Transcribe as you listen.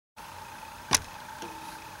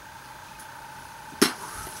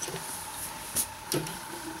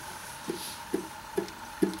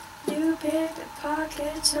pick the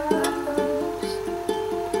pockets of those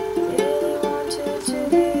really wanted to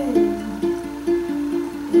give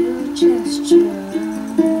little gesture.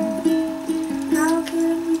 How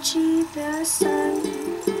can we cheat the sun?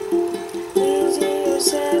 Easier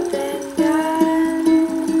said than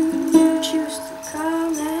done. Choose to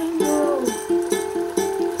come and go.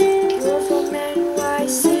 You're from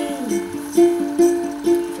NYC,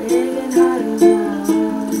 friggin' Hollywood.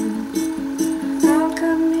 How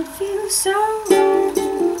come it feels so wrong?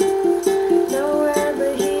 Nowhere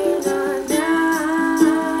but here, not now.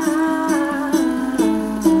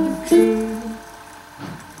 True,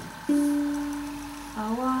 I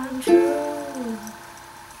want true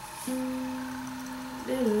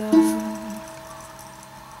little love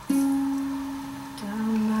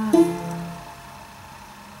down my road.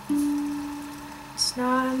 It's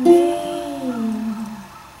not me,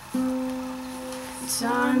 it's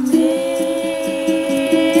on me.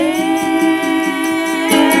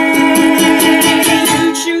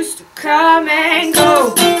 You choose to come and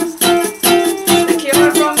go, like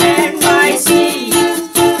you're from NYC,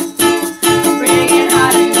 bringing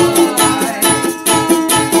Hollywood.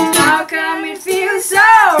 How come it feels so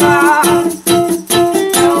wrong?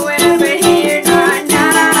 Nowhere but here, not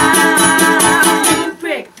now. You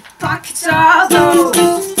pick the pockets of those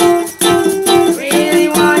really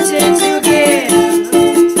wanted to give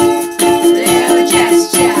little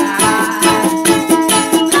gesture.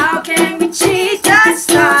 How can we cheat this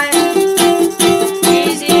time?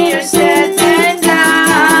 Easier said than done.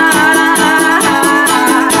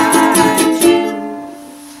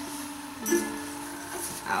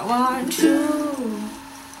 I want true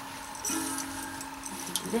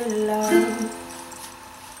little love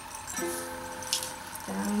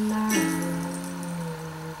down my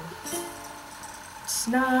road. It's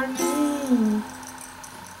not me,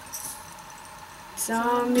 it's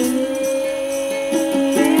on me.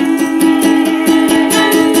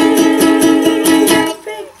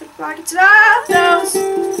 Pick the pockets of those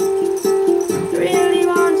really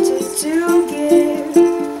wanted to give a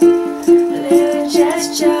little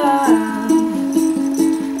gesture.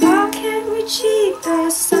 How can we cheat the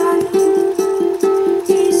sun?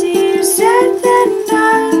 Easier said than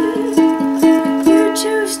done. You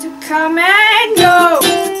choose to come and go,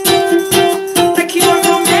 like you're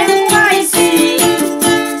from NYC,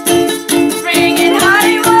 bringing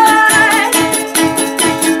Hollywood.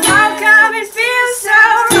 How come it feels so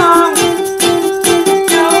wrong?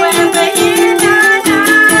 Nowhere but here, nah,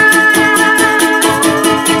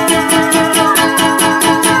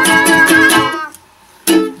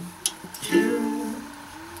 True,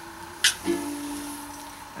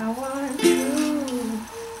 I want true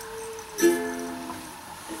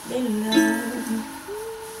little love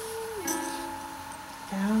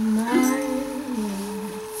down my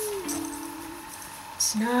road.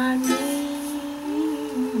 It's not me,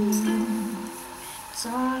 it's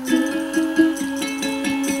on me.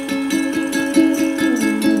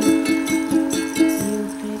 You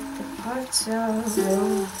pick the parts of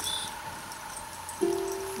those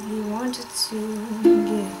you wanted to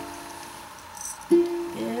give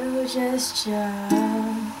little gesture.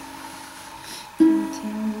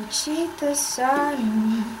 Can we cheat the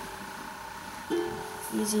sun?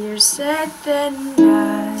 Easier said than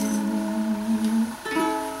done.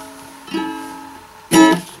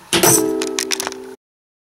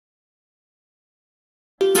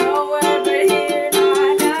 Nowhere but here,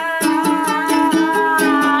 not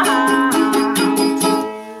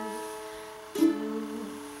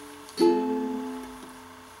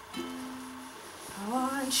I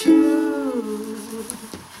want true.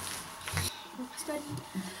 What's that?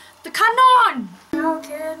 The canon! How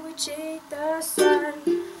can we cheat the sun?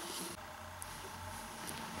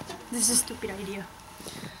 This is a stupid idea.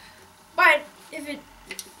 But if it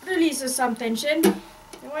releases some tension, then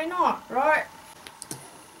why not, right?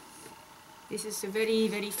 This is a very,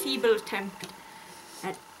 very feeble attempt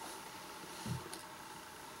at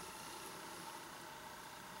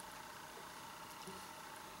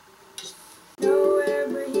nowhere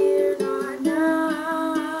but here, not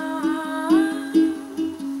now.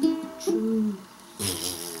 True.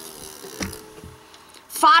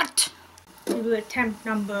 Fart! We will attempt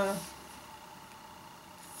number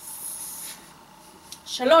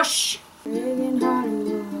 3. Friggin'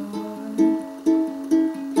 Hollywood.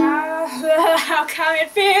 How come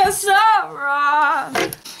it feels so wrong?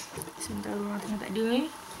 Sebentar dulu nanti tak ada eh.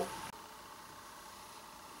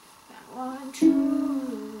 That one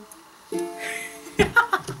true.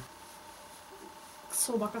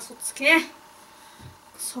 Soba ka so tsuke.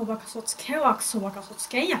 Soba ka so tsuke wa soba ka so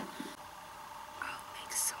tsuke ya. I'll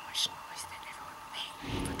make so much noise that everyone will hate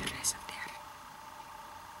me for the rest of their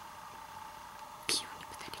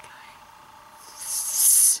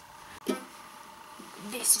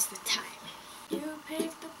this is the time. You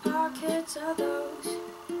pick the pockets of those. I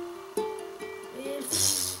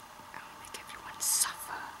will make everyone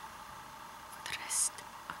suffer for the rest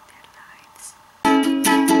of their lives.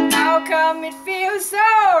 How come it feels so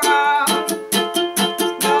wrong?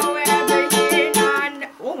 Nowhere here, none.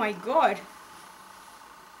 Oh my god.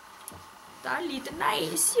 Det er lite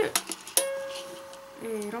nice ju.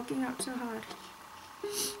 Rocking out så hard.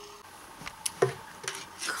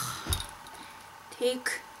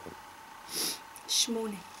 Take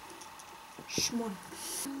Shmone.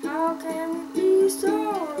 How can it be so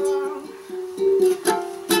wrong?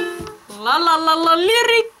 La la la la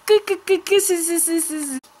lyric.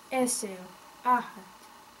 Essay. Ahad.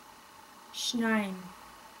 Shnaim.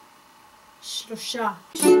 Shlosha.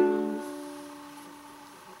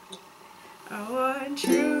 I want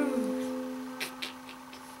you.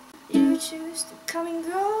 You choose to come and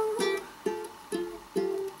go.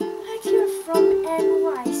 Like you're from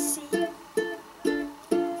NYC.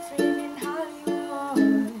 Framing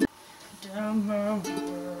Hollywood. Down the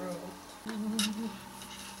world.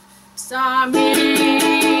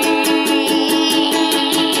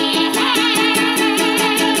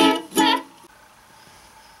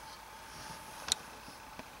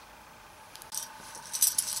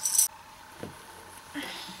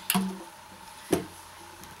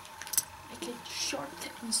 Make it short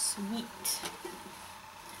and sweet.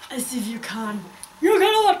 As if you can. You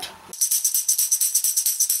cannot!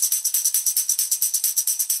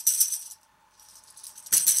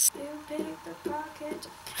 You pick the pocket.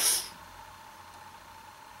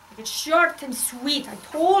 Make it short and sweet. I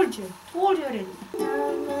told you already.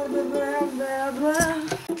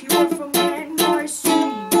 Pure from NYC.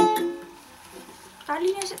 Kali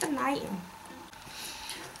niya siya tanayin.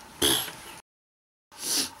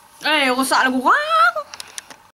 Eh, ako saan ako ka?